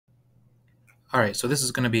All right, so this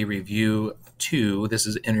is going to be review 2. This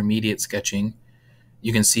is intermediate sketching.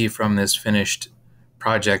 You can see from this finished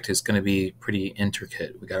project it's going to be pretty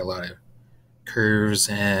intricate. We got a lot of curves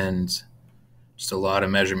and just a lot of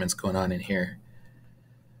measurements going on in here.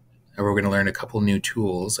 And we're going to learn a couple new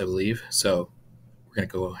tools, I believe. So we're going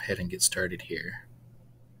to go ahead and get started here.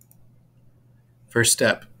 First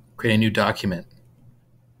step, create a new document.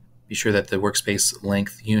 Be sure that the workspace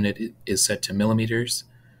length unit is set to millimeters,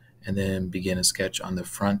 and then begin a sketch on the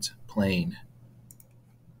front plane.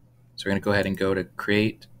 So we're going to go ahead and go to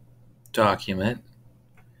Create Document.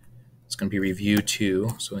 It's going to be Review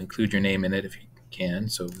 2, so include your name in it if you can.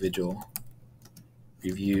 So Vigil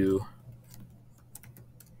Review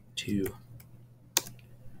 2.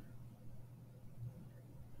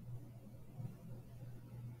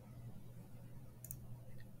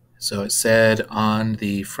 So it said on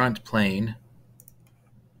the front plane.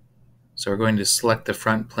 So we're going to select the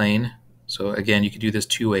front plane. So again, you can do this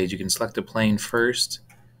two ways. You can select the plane first,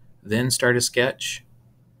 then start a sketch,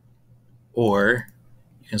 or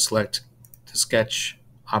you can select the sketch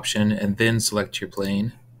option and then select your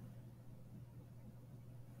plane,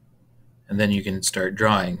 and then you can start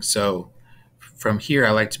drawing. So from here,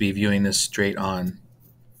 I like to be viewing this straight on.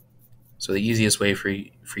 So the easiest way for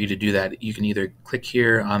you to do that, you can either click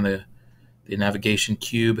here on the navigation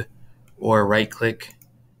cube, or right click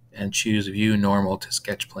and choose View Normal to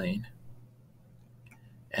Sketch Plane.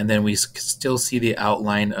 And then we still see the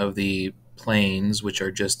outline of the planes, which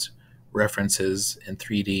are just references in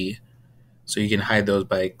 3D. So you can hide those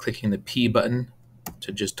by clicking the P button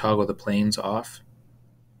to just toggle the planes off.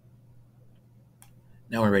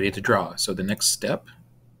 Now we're ready to draw. So the next step.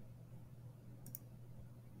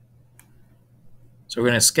 So we're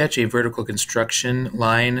going to sketch a vertical construction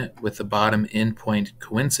line with the bottom endpoint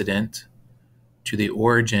coincident to the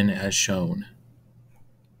origin as shown.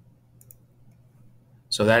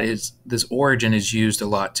 So this origin is used a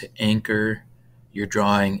lot to anchor your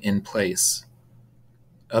drawing in place.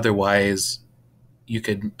 Otherwise, you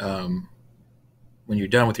could, when you're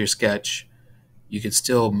done with your sketch, you could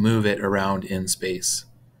still move it around in space.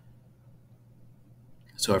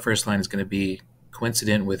 So our first line is going to be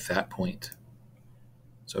coincident with that point.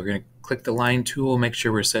 So we're going to click the line tool, make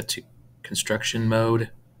sure we're set to construction mode.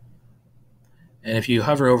 And if you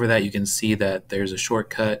hover over that, you can see that there's a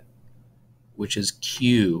shortcut, which is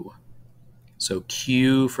Q. So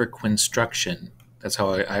Q for construction. That's how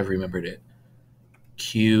I've remembered it.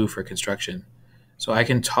 Q for construction. So I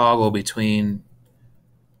can toggle between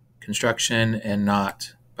construction and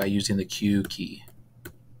not by using the Q key.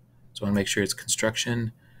 So I want to make sure it's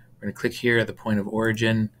construction. We're going to click here at the point of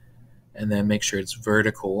origin, and then make sure it's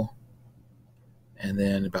vertical, and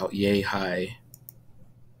then about yay high.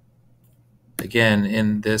 Again,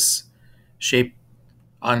 in this Onshape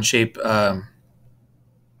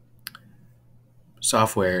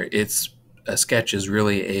software, a sketch is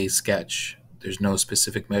really a sketch. There's no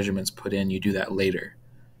specific measurements put in. You do that later.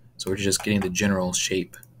 So we're just getting the general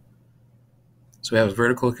shape. So we have a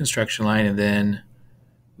vertical construction line, and then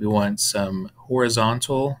we want some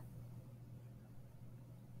horizontal,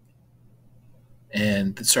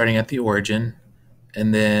 and starting at the origin,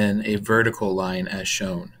 and then a vertical line as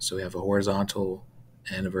shown. So we have a horizontal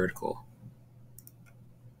and a vertical.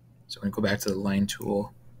 So I'm going to go back to the line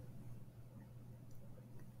tool,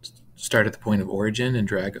 start at the point of origin and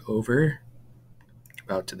drag over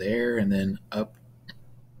about to there, and then up,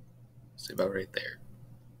 say about right there.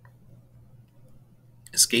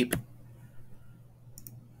 Escape.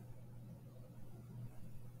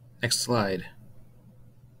 Next slide.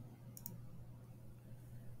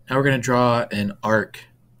 Now we're going to draw an arc.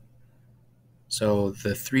 So the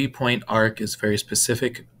 3-point arc is a very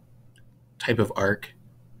specific type of arc.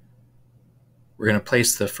 We're going to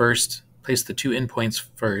place the two endpoints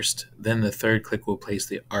first, then the third click will place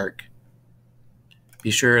the arc.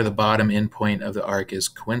 Be sure the bottom endpoint of the arc is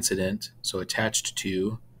coincident, so attached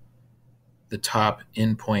to the top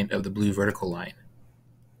endpoint of the blue vertical line.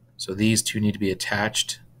 So these two need to be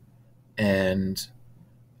attached and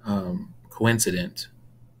coincident.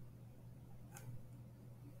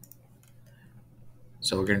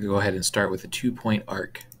 So we're going to go ahead and start with a 2-point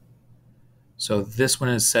arc. So this one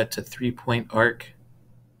is set to 3-point arc.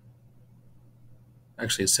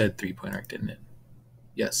 Actually, it said 3-point arc, didn't it?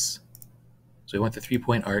 Yes. So we want the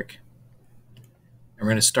 3-point arc. And we're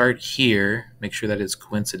going to start here, make sure that it's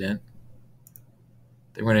coincident.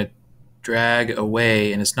 Then we're going to drag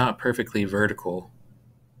away, and it's not perfectly vertical.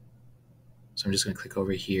 So I'm just going to click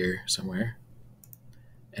over here somewhere.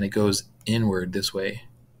 And it goes inward this way.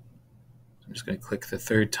 I'm just going to click the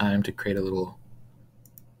third time to create a little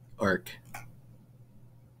arc.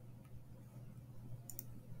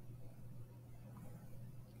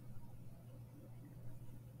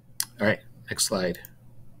 All right, next slide.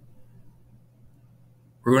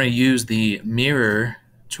 We're going to use the mirror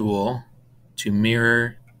tool to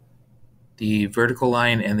mirror the vertical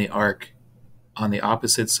line and the arc on the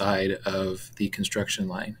opposite side of the construction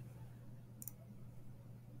line.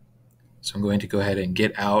 So I'm going to go ahead and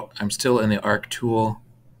get out. I'm still in the arc tool,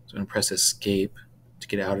 so I'm going to press escape to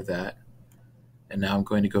get out of that. And now I'm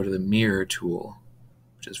going to go to the mirror tool,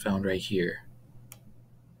 which is found right here.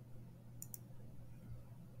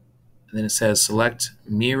 And then it says select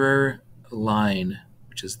mirror line,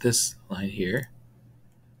 which is this line here.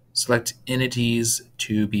 Select entities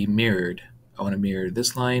to be mirrored. I want to mirror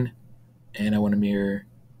this line, and I want to mirror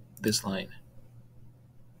this line.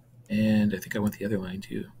 And I think I want the other line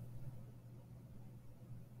too.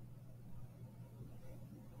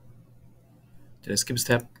 Did I skip a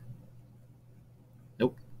step?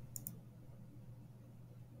 Nope.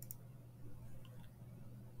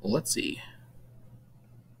 Well, let's see.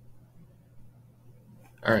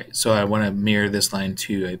 All right, so I want to mirror this line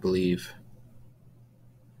too, I believe.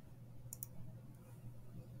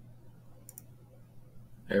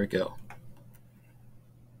 There we go.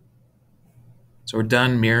 So we're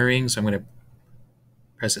done mirroring, so I'm going to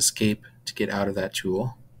press escape to get out of that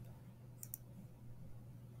tool.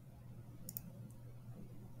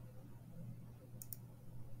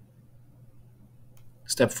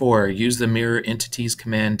 Step 4, use the mirror entities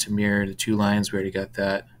command to mirror the two lines. We already got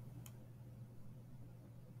that.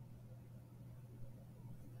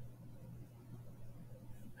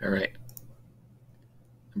 All right.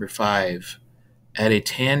 Number 5, add a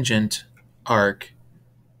tangent arc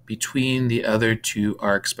between the other two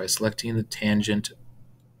arcs by selecting the tangent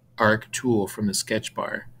arc tool from the sketch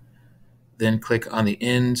bar. Then click on the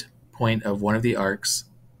end point of one of the arcs.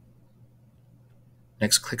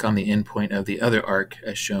 Next, click on the end point of the other arc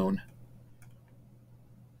as shown.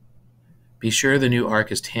 Be sure the new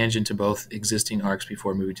arc is tangent to both existing arcs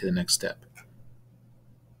before moving to the next step.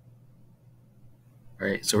 All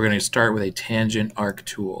right, so we're going to start with a tangent arc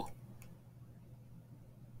tool.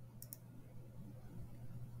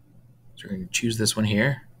 So we're going to choose this one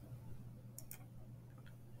here.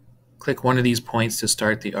 Click one of these points to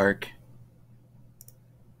start the arc.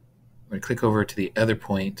 We're going to click over to the other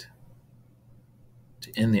point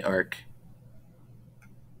to end the arc.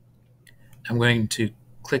 I'm going to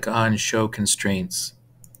click on Show Constraints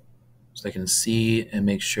so I can see and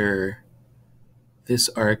make sure this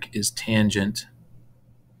arc is tangent.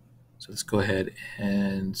 So let's go ahead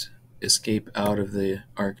and escape out of the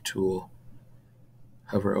arc tool.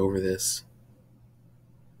 Hover over this.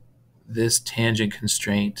 This tangent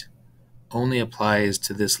constraint only applies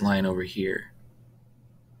to this line over here.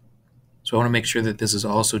 So I want to make sure that this is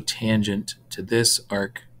also tangent to this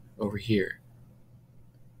arc over here.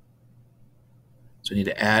 So I need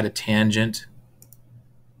to add a tangent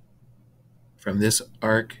from this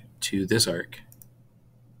arc to this arc.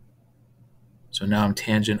 So now I'm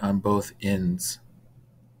tangent on both ends.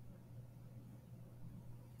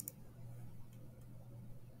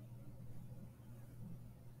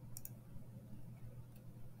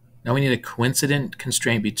 Now we need a coincident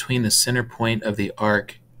constraint between the center point of the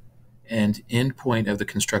arc and end point of the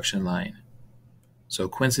construction line. So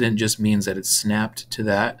coincident just means that it's snapped to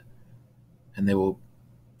that, and they will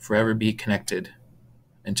forever be connected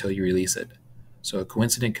until you release it. So a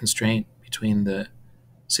coincident constraint between the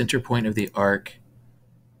center point of the arc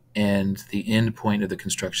and the end point of the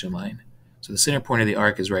construction line. So the center point of the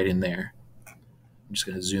arc is right in there. I'm just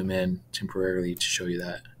going to zoom in temporarily to show you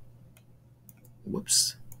that.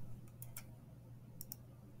 Whoops.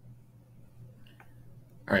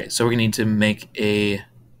 All right, so we're going to need to make a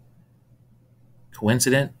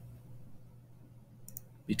coincident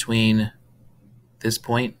between this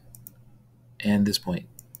point and this point.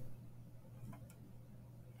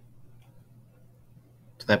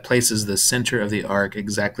 So that places the center of the arc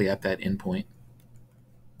exactly at that endpoint.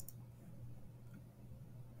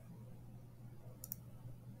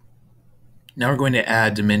 Now we're going to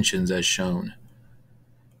add dimensions as shown.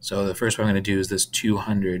 So the first one I'm going to do is this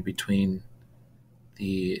 200 between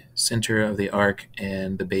the center of the arc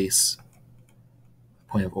and the base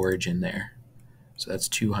point of origin there. So that's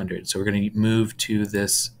 200. So we're going to move to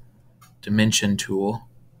this dimension tool.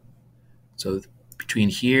 So between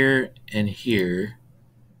here and here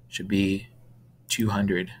should be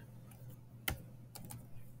 200.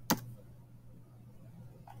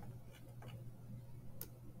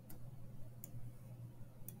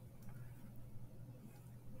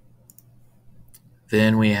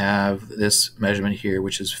 Then we have this measurement here,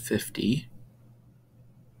 which is 50,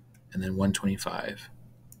 and then 125.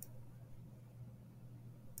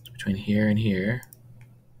 So between here and here,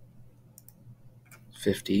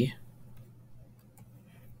 50.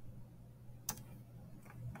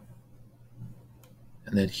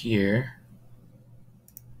 And then here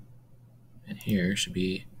and here should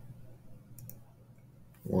be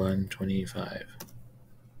 125.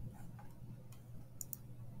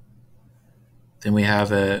 Then we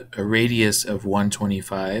have a radius of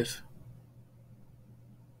 125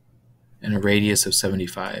 and a radius of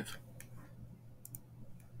 75.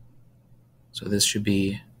 So this should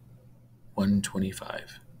be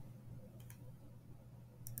 125.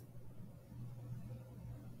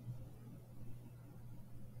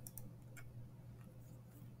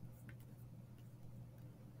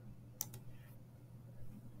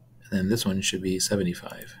 And then this one should be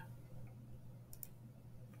 75.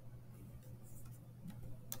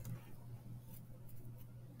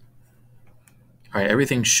 All right,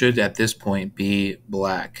 everything should at this point be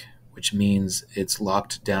black, which means it's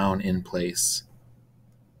locked down in place.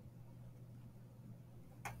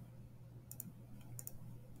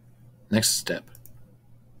 Next step.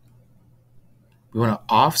 We want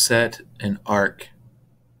to offset an arc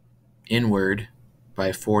inward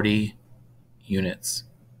by 40 units.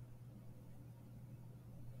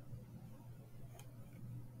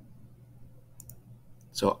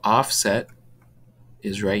 So offset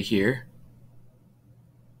is right here.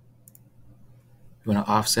 We want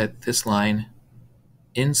to offset this line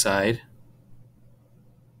inside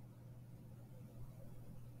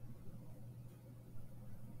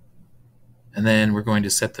and then we're going to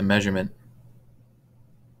set the measurement.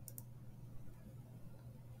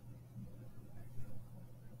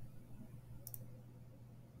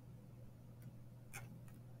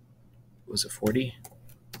 Was it 40?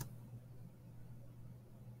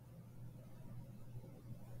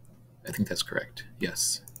 I think that's correct.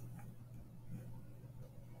 Yes.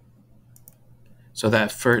 So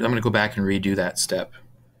that first, I'm going to go back and redo that step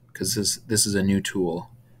because this is a new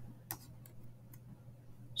tool.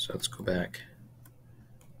 So let's go back.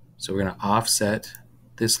 So we're going to offset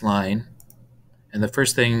this line, and the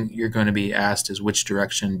first thing you're going to be asked is which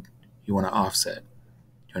direction you want to offset.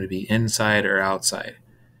 You want to be inside or outside.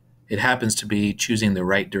 It happens to be choosing the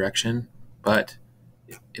right direction, but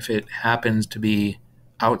if it happens to be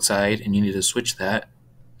outside and you need to switch that,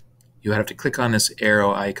 you have to click on this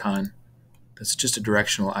arrow icon. That's just a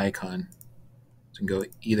directional icon. So you can go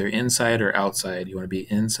either inside or outside. You want to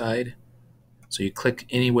be inside. So you click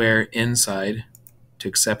anywhere inside to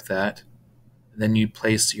accept that. Then you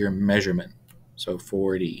place your measurement. So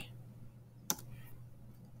 40.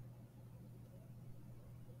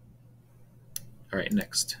 All right,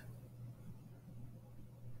 next.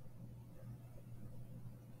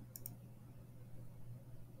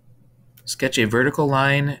 Sketch a vertical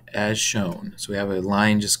line as shown. So we have a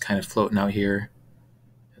line just kind of floating out here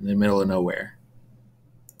in the middle of nowhere.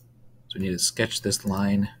 So we need to sketch this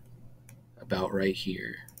line about right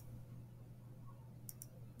here.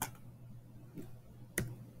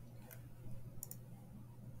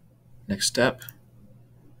 Next step,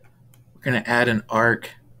 we're going to add an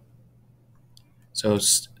arc. So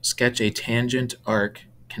sketch a tangent arc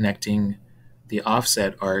connecting the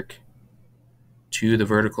offset arc to the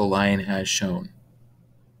vertical line as shown.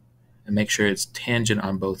 And make sure it's tangent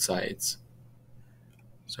on both sides.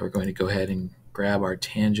 So we're going to go ahead and grab our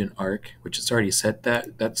tangent arc, which is already set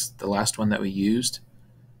that's the last one that we used.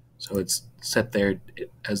 So it's set there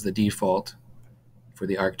as the default for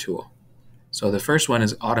the arc tool. So the first one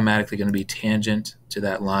is automatically going to be tangent to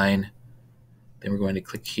that line. Then we're going to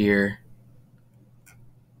click here.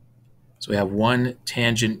 So we have one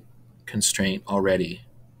tangent constraint already,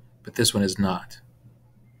 but this one is not.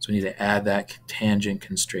 So we need to add that tangent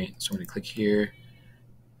constraint. So I'm going to click here,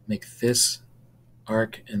 make this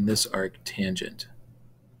arc and this arc tangent.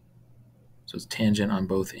 So it's tangent on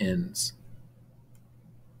both ends.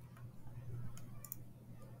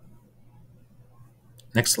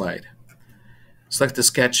 Next slide. Select the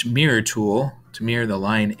Sketch Mirror tool to mirror the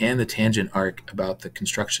line and the tangent arc about the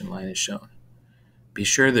construction line as shown. Be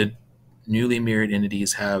sure the newly mirrored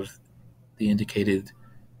entities have the indicated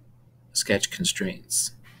sketch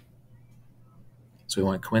constraints. So we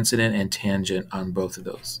want coincident and tangent on both of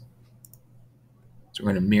those. So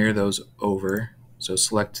we're going to mirror those over. So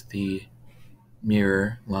select the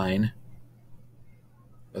mirror line.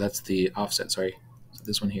 Oh, that's the offset, sorry. So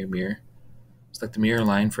this one here, mirror. Select the mirror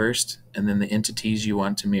line first, and then the entities you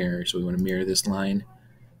want to mirror. So we want to mirror this line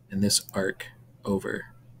and this arc over.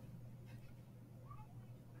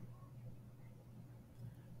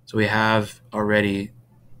 So we have already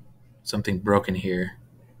something broken here.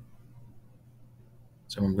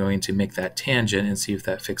 So I'm going to make that tangent and see if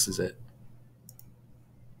that fixes it.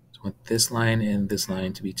 So I want this line and this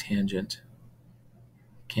line to be tangent.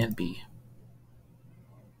 Can't be.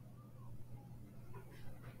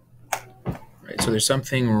 Right, so there's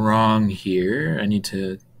something wrong here. I need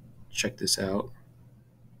to check this out.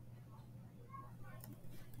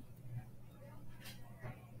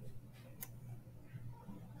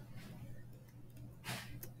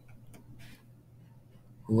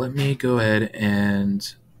 Let me go ahead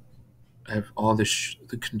and have all the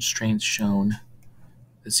constraints shown.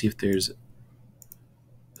 Let's see if there's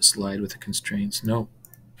a slide with the constraints. Nope.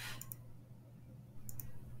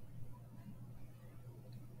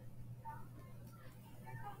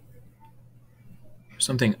 There's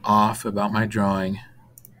something off about my drawing.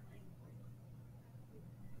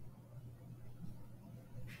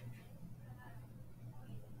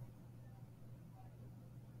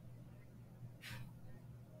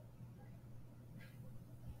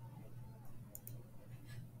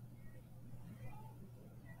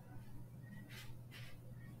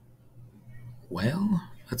 Well,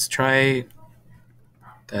 let's try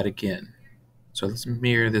that again. So let's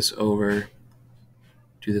mirror this over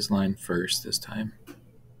to this line first this time.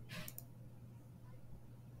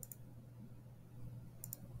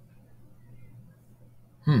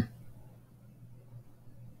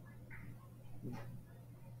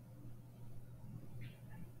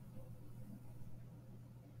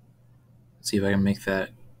 Let's see if I can make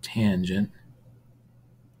that tangent.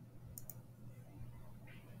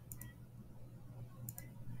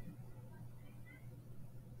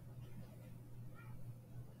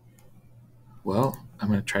 Well, I'm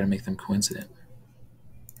going to try to make them coincident.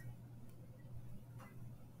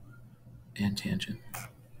 And tangent.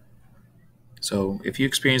 So if you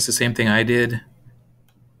experience the same thing I did,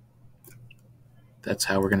 that's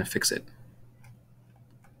how we're going to fix it.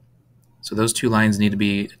 So those two lines need to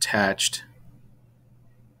be attached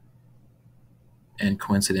and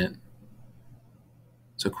coincident.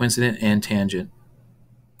 So coincident and tangent.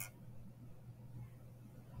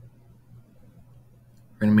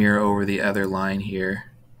 We're going to mirror over the other line here.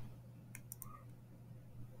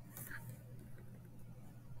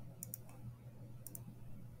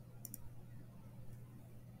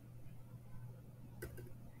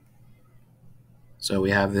 So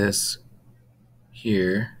we have this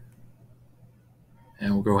here,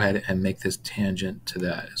 and we'll go ahead and make this tangent to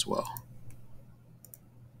that as well.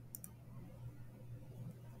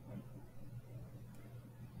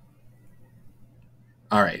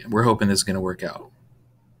 All right, we're hoping this is going to work out.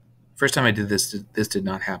 First time I did this, this did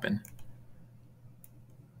not happen.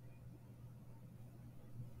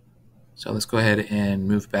 So let's go ahead and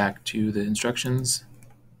move back to the instructions.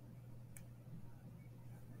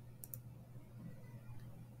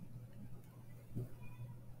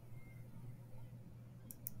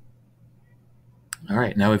 All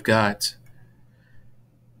right, now we've got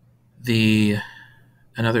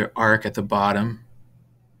another arc at the bottom,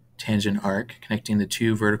 tangent arc, connecting the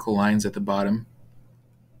two vertical lines at the bottom.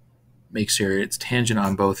 Make sure it's tangent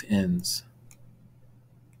on both ends.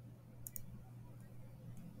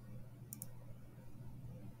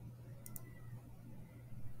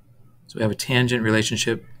 So we have a tangent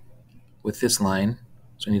relationship with this line,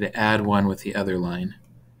 so I need to add one with the other line.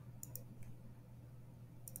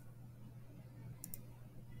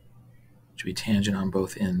 Should be tangent on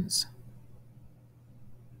both ends.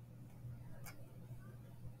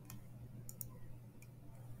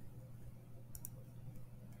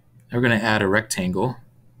 Now we're going to add a rectangle,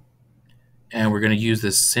 and we're going to use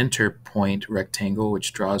the center point rectangle,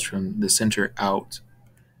 which draws from the center out.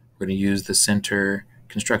 We're going to use the center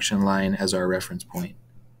construction line as our reference point.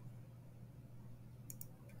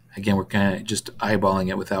 Again, we're kind of just eyeballing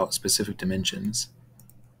it without specific dimensions.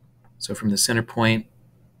 So from the center point,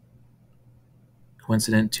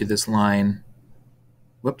 coincident to this line,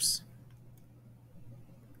 whoops.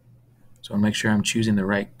 So I'll make sure I'm choosing the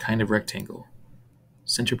right kind of rectangle.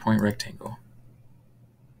 Center point rectangle.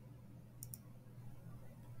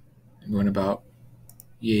 I'm going about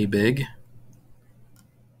yay big.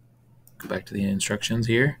 Go back to the instructions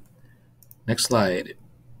here. Next slide.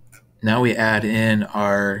 Now we add in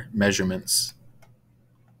our measurements.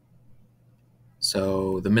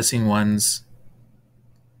 So the missing ones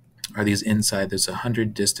are these inside. There's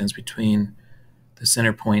 100 distance between the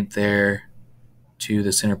center point there to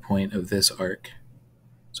the center point of this arc.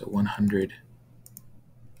 So 100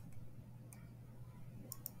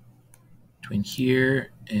 between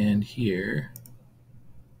here and here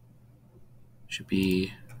should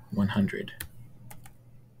be 100.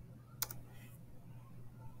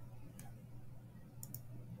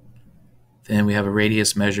 Then we have a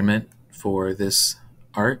radius measurement for this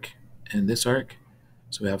arc and this arc.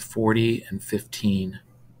 So we have 40 and 15.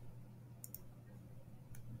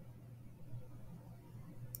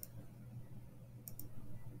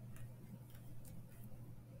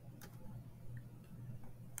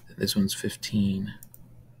 This one's 15.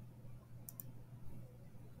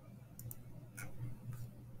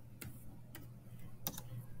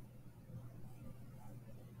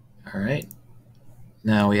 All right.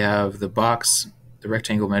 Now we have the box, the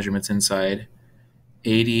rectangle measurements inside,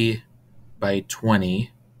 80 by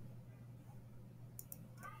 20.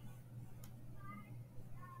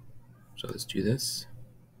 So let's do this.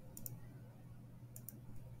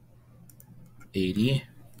 80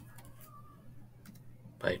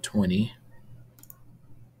 by 20.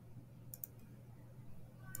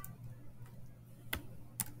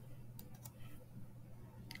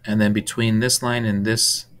 And then between this line and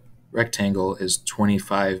this rectangle is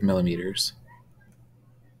 25 millimeters.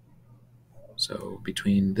 So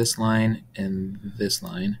between this line and this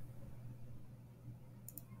line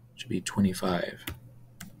should be 25.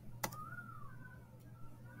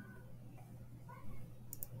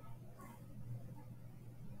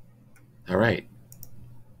 All right.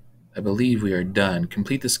 I believe we are done.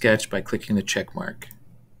 Complete the sketch by clicking the check mark.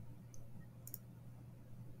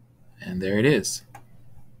 And there it is.